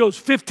Rocky goes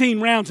 15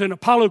 rounds, and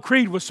Apollo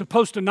Creed was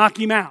supposed to knock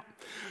him out.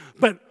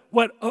 But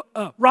what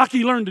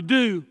Rocky learned to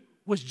do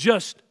was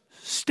just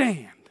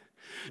stand.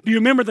 Do you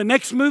remember the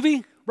next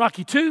movie,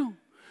 Rocky 2?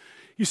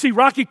 You see,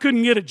 Rocky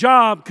couldn't get a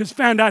job because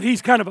found out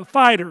he's kind of a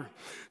fighter.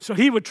 So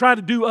he would try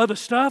to do other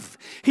stuff.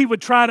 He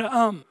would try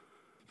to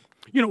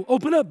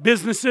open up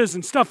businesses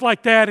and stuff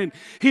like that. And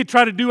he'd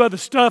try to do other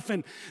stuff.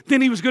 And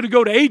then he was going to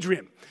go to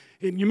Adrian.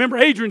 And you remember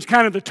Adrian's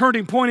kind of the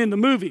turning point in the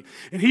movie.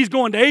 And he's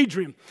going to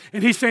Adrian.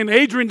 And he's saying,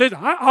 Adrian,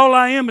 all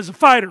I am is a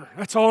fighter.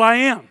 That's all I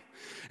am.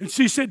 And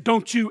she said,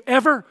 don't you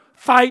ever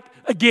fight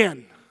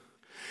again.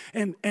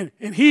 And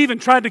he even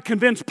tried to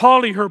convince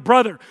Paulie, her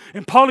brother.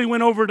 And Paulie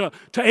went over to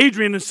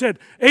Adrian and said,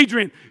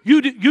 Adrian,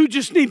 you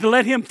just need to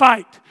let him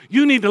fight.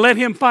 You need to let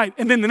him fight.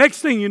 And then the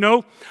next thing you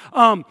know,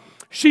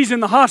 she's in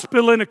the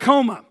hospital in a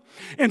coma.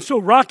 And so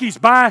Rocky's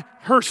by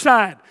her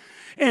side.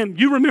 And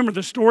you remember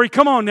the story.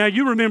 Come on now,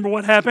 you remember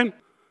what happened.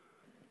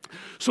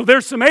 So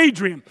there's some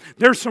Adrian,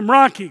 there's some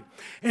Rocky.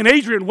 And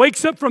Adrian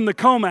wakes up from the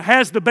coma,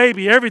 has the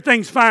baby,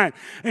 everything's fine.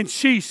 And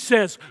she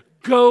says,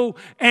 go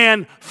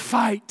and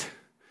fight.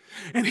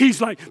 And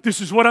he's like,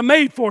 this is what I'm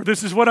made for.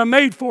 This is what I'm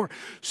made for.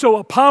 So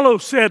Apollo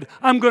said,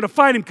 I'm going to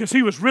fight him, because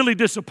he was really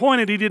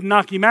disappointed he didn't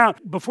knock him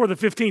out before the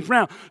 15th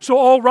round. So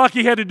all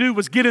Rocky had to do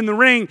was get in the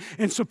ring,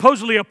 and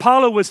supposedly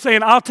Apollo was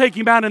saying, I'll take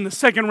him out in the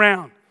second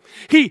round.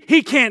 He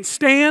can't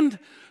stand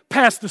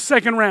past the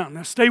second round.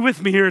 Now stay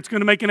with me here. It's going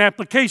to make an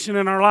application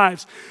in our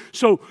lives.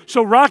 So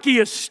Rocky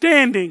is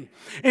standing,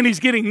 and he's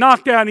getting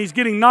knocked out, and he's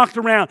getting knocked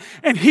around,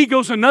 and he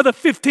goes another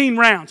 15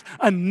 rounds.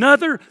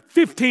 Another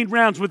 15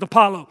 rounds with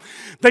Apollo.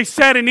 They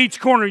sat in each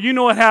corner. You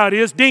know how it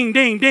is. Ding,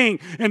 ding, ding.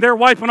 And they're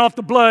wiping off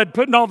the blood,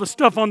 putting all the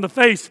stuff on the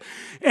face.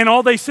 And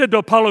all they said to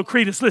Apollo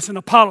Creed is, listen,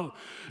 Apollo,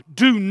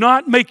 do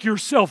not make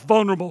yourself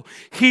vulnerable.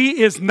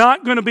 He is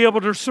not going to be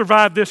able to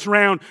survive this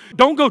round.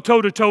 Don't go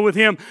toe-to-toe with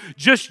him.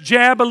 Just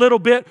jab a little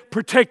bit.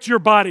 Protect your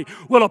body.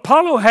 Well,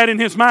 Apollo had in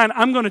his mind,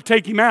 I'm going to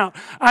take him out.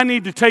 I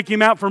need to take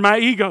him out for my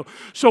ego.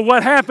 So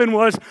what happened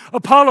was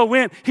Apollo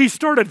went. He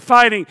started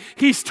fighting.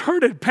 He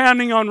started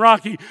pounding on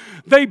Rocky.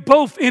 They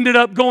both ended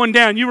up going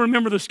down. You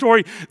remember the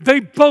story. They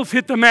both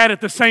hit the mat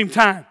at the same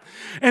time.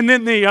 And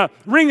then the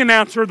ring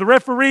announcer, the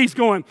referee's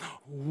going,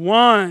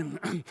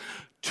 1,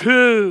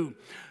 2,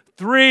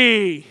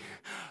 3,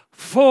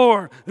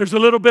 4. There's a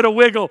little bit of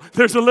wiggle.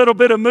 There's a little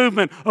bit of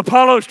movement.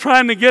 Apollo's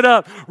trying to get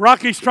up.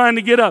 Rocky's trying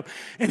to get up.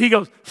 And he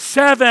goes,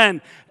 7,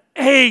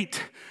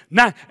 8,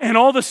 9. And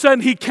all of a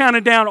sudden he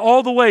counted down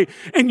all the way.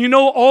 And you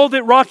know all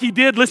that Rocky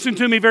did? Listen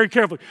to me very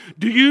carefully.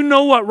 Do you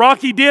know what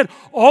Rocky did?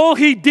 All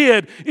he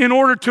did in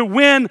order to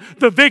win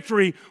the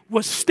victory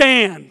was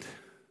stand.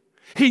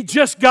 He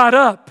just got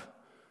up.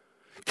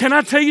 Can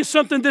I tell you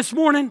something this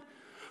morning?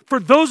 For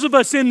those of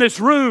us in this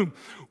room,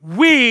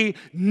 we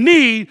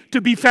need to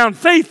be found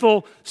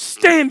faithful,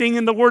 standing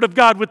in the Word of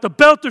God with the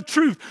belt of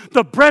truth,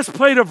 the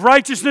breastplate of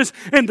righteousness,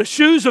 and the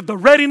shoes of the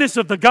readiness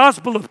of the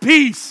gospel of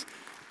peace.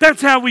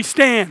 That's how we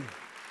stand.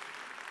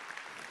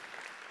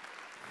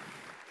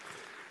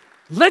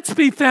 Let's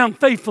be found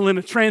faithful in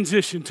a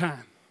transition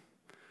time.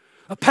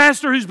 A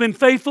pastor who's been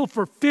faithful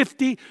for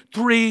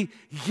 53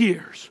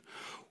 years.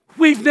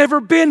 We've never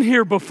been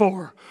here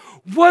before.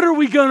 What are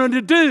we going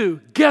to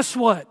do? Guess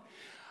what?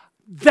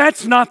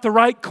 That's not the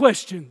right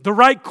question. The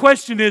right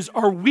question is,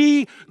 are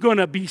we going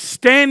to be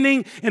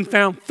standing and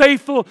found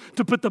faithful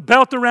to put the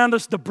belt around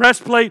us, the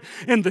breastplate,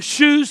 and the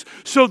shoes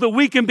so that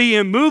we can be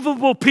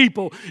immovable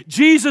people?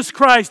 Jesus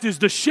Christ is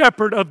the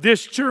shepherd of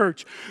this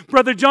church.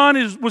 Brother John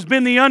was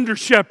been the under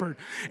shepherd.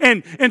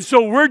 And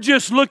so we're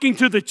just looking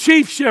to the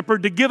chief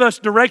shepherd to give us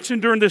direction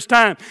during this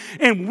time.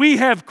 And we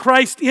have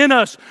Christ in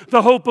us,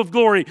 the hope of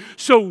glory.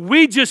 So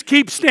we just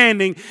keep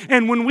standing.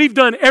 And when we've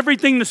done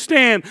everything to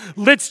stand,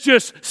 let's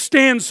just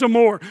stand some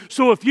more.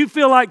 So if you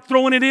feel like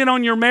throwing it in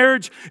on your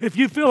marriage, if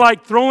you feel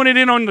like throwing it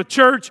in on the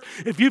church,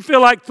 if you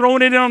feel like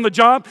throwing it in on the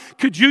job,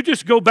 could you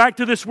just go back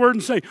to this word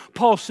and say,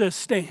 Paul says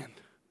stand.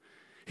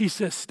 He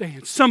says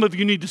stand. Some of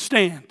you need to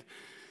stand.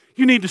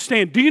 You need to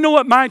stand. Do you know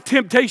what my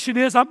temptation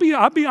is?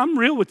 I'm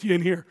real with you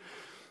in here.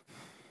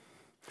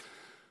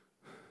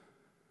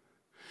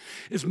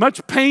 As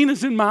much pain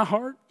is in my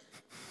heart,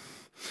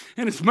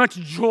 and as much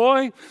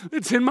joy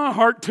that's in my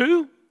heart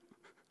too,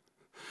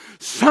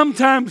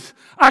 sometimes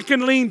I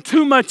can lean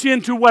too much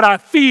into what I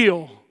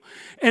feel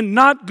and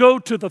not go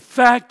to the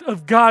fact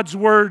of God's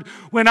word.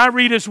 When I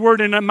read his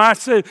word, and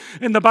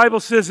the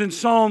Bible says in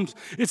Psalms,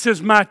 it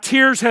says, my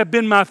tears have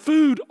been my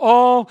food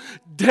all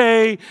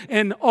day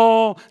and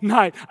all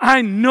night.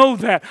 I know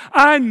that.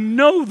 I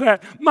know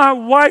that. My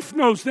wife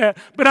knows that.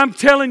 But I'm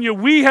telling you,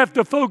 we have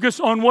to focus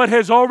on what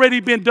has already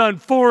been done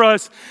for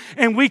us,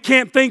 and we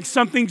can't think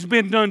something's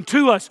been done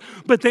to us.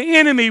 But the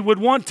enemy would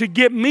want to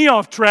get me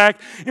off track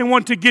and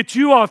want to get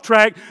you off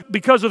track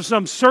because of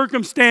some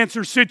circumstance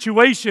or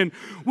situation,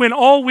 when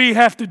all we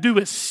have to do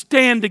is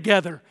stand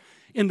together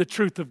in the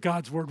truth of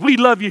God's word. We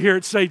love you here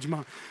at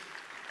Sagemont.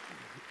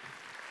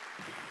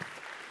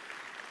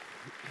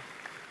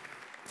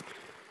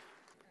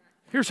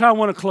 Here's how I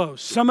want to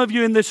close. Some of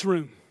you in this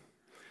room,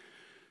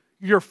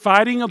 you're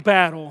fighting a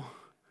battle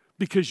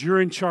because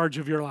you're in charge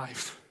of your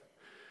life.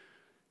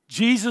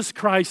 Jesus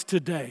Christ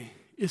today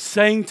is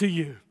saying to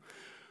you,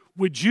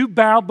 would you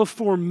bow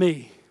before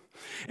me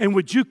And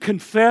would you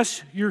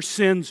confess your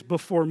sins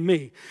before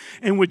me?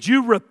 And would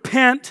you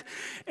repent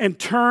and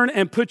turn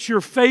and put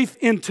your faith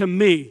into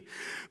me?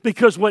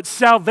 Because what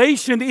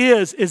salvation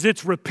is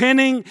it's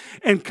repenting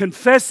and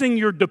confessing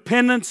your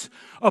dependence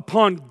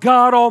upon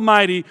God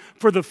Almighty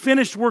for the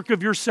finished work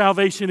of your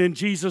salvation in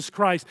Jesus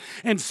Christ.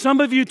 And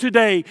some of you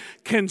today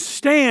can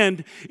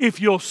stand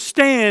if you'll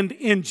stand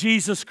in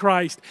Jesus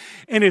Christ.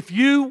 And if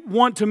you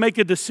want to make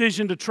a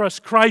decision to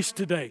trust Christ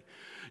today,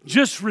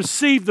 just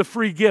receive the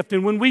free gift.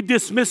 And when we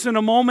dismiss in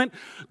a moment,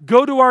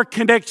 go to our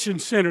Connection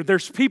Center.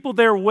 There's people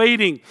there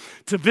waiting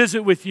to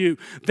visit with you.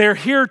 They're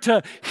here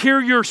to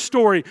hear your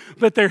story,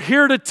 but they're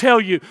here to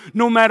tell you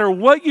no matter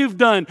what you've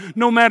done,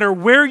 no matter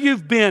where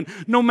you've been,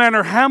 no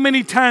matter how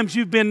many times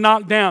you've been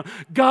knocked down,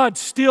 God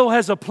still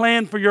has a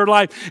plan for your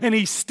life, and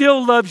He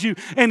still loves you,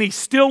 and He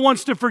still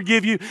wants to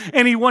forgive you,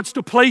 and He wants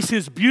to place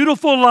His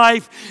beautiful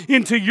life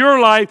into your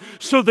life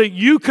so that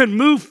you can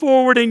move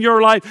forward in your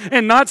life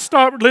and not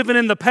start living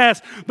in the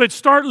past, but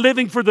start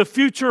living for the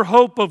future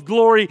hope of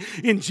glory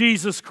in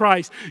Jesus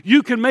Christ.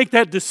 You can make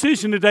that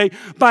decision today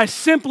by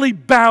simply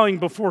bowing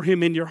before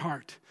Him in your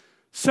heart.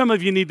 Some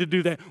of you need to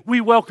do that.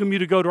 We welcome you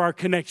to go to our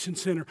Connection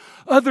Center.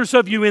 Others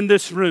of you in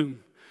this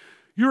room,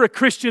 you're a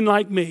Christian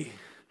like me,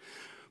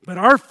 but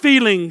our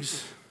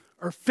feelings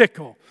are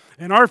fickle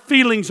and our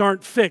feelings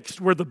aren't fixed.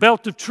 Where the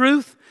belt of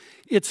truth,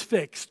 it's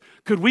fixed.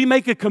 Could we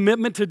make a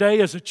commitment today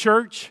as a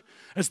church,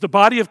 as the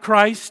body of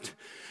Christ,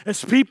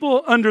 as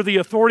people under the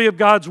authority of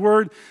God's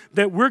Word,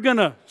 that we're going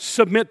to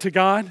submit to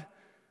God,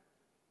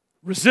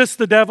 resist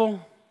the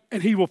devil,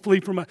 and he will flee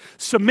from us.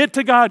 Submit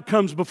to God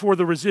comes before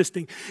the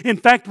resisting. In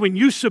fact, when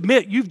you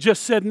submit, you've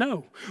just said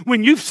no.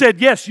 When you've said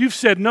yes, you've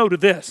said no to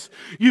this.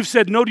 You've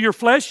said no to your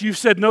flesh. You've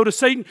said no to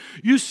Satan.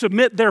 You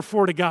submit,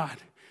 therefore, to God.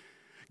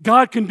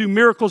 God can do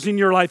miracles in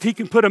your life. He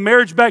can put a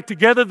marriage back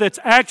together that's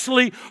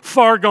actually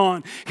far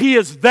gone. He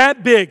is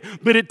that big,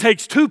 but it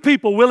takes two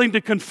people willing to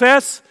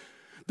confess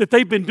that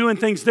they've been doing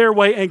things their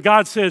way, and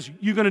God says,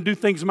 you're going to do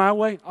things my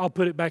way? I'll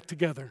put it back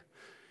together.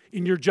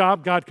 In your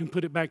job, God can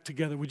put it back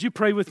together. Would you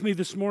pray with me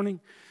this morning?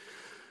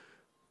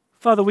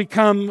 Father, we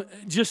come,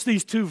 just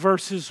these two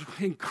verses,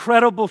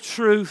 incredible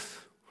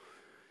truth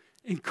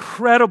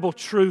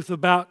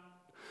about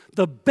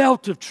the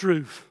belt of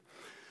truth,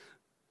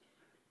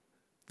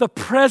 the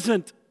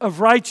present of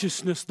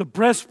righteousness, the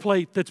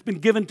breastplate that's been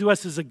given to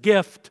us as a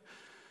gift,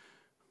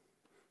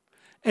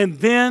 and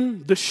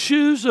then the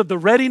shoes of the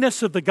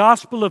readiness of the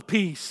gospel of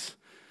peace,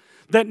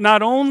 that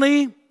not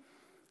only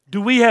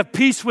do we have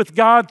peace with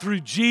God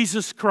through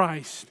Jesus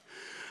Christ,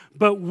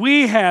 but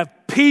we have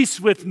peace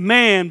with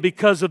man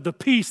because of the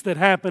peace that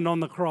happened on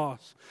the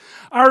cross.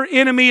 Our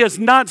enemy is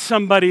not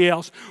somebody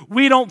else.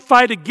 We don't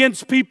fight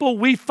against people.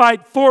 We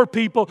fight for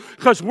people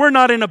because we're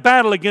not in a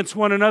battle against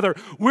one another.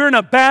 We're in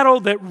a battle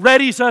that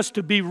readies us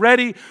to be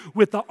ready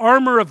with the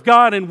armor of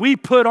God, and we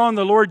put on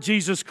the Lord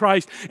Jesus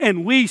Christ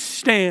and we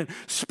stand.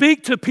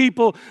 Speak to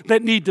people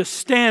that need to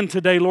stand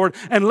today, Lord,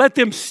 and let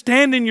them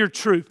stand in your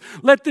truth.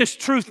 Let this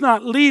truth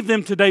not leave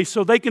them today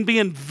so they can be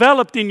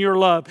enveloped in your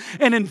love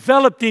and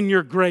enveloped in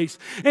your grace.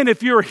 And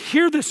if you're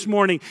here this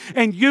morning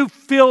and you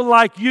feel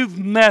like you've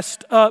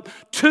messed up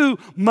too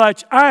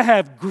much, I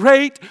have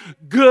great,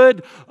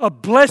 good,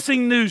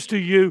 blessing news to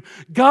you.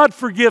 God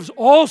forgives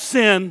all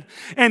sin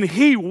and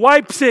He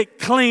wipes it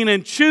clean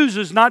and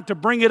chooses not to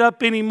bring it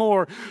up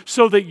anymore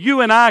so that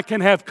you and I can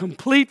have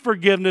complete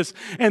forgiveness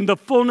and the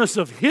fullness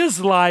of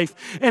His life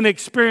and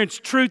experience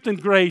truth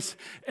and grace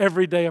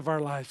every day of our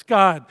lives.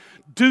 God,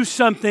 do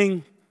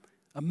something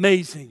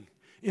amazing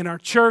in our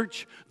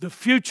church. The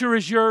future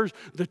is yours.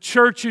 The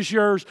church is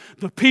yours.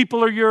 The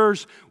people are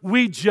yours.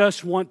 We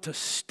just want to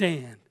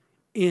stand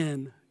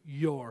in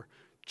your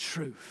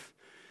truth.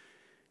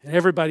 And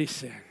everybody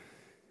said,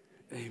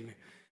 amen.